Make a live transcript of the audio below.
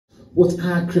What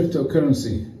are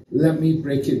cryptocurrency? Let me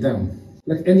break it down.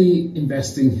 Like any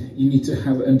investing, you need to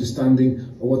have an understanding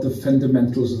of what the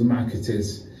fundamentals of the market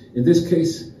is. In this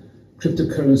case,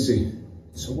 cryptocurrency.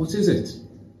 So what is it?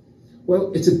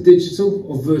 Well, it's a digital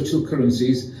or virtual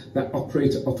currencies that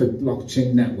operate off a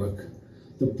blockchain network.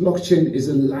 The blockchain is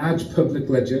a large public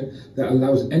ledger that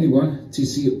allows anyone to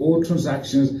see all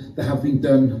transactions that have been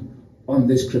done on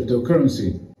this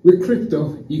cryptocurrency. With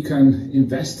crypto, you can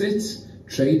invest it,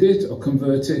 trade it, or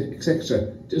convert it,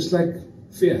 etc., just like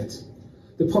Fiat.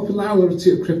 The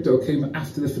popularity of crypto came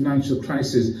after the financial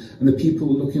crisis and the people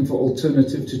looking for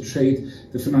alternative to trade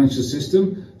the financial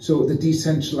system, so the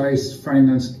decentralized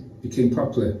finance became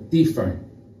popular, DeFi.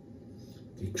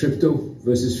 Okay, crypto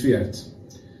versus fiat.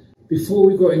 Before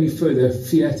we go any further,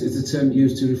 fiat is the term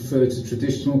used to refer to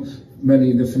traditional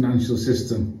money in the financial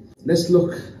system. Let's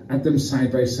look at them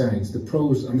side by side, the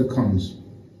pros and the cons.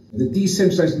 The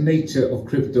decentralized nature of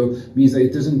crypto means that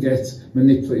it doesn't get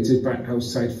manipulated by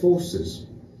outside forces.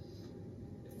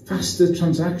 Faster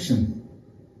transaction,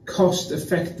 cost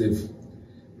effective,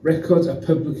 records are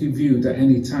publicly viewed at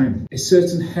any time. A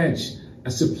certain hedge,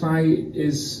 a supply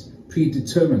is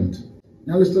predetermined.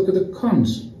 Now let's look at the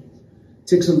cons. It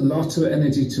takes a lot of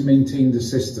energy to maintain the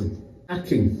system.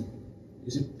 Hacking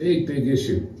is a big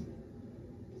issue.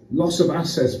 Loss of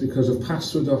assets because of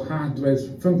password or hardware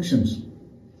functions.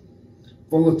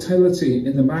 Volatility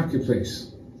in the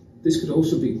marketplace. This could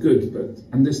also be good,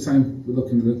 and this time we're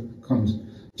looking at the cons.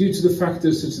 Due to the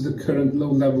factors such as the current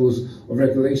low levels of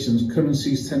regulations,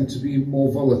 currencies tend to be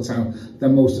more volatile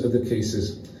than most other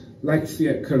cases, like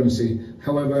fiat currency.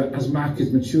 However, as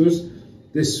market matures,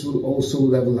 this will also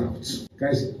level out.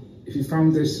 Guys, if you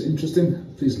found this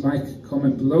interesting, please like,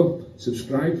 comment below,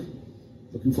 subscribe.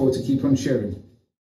 Looking forward to keep on sharing.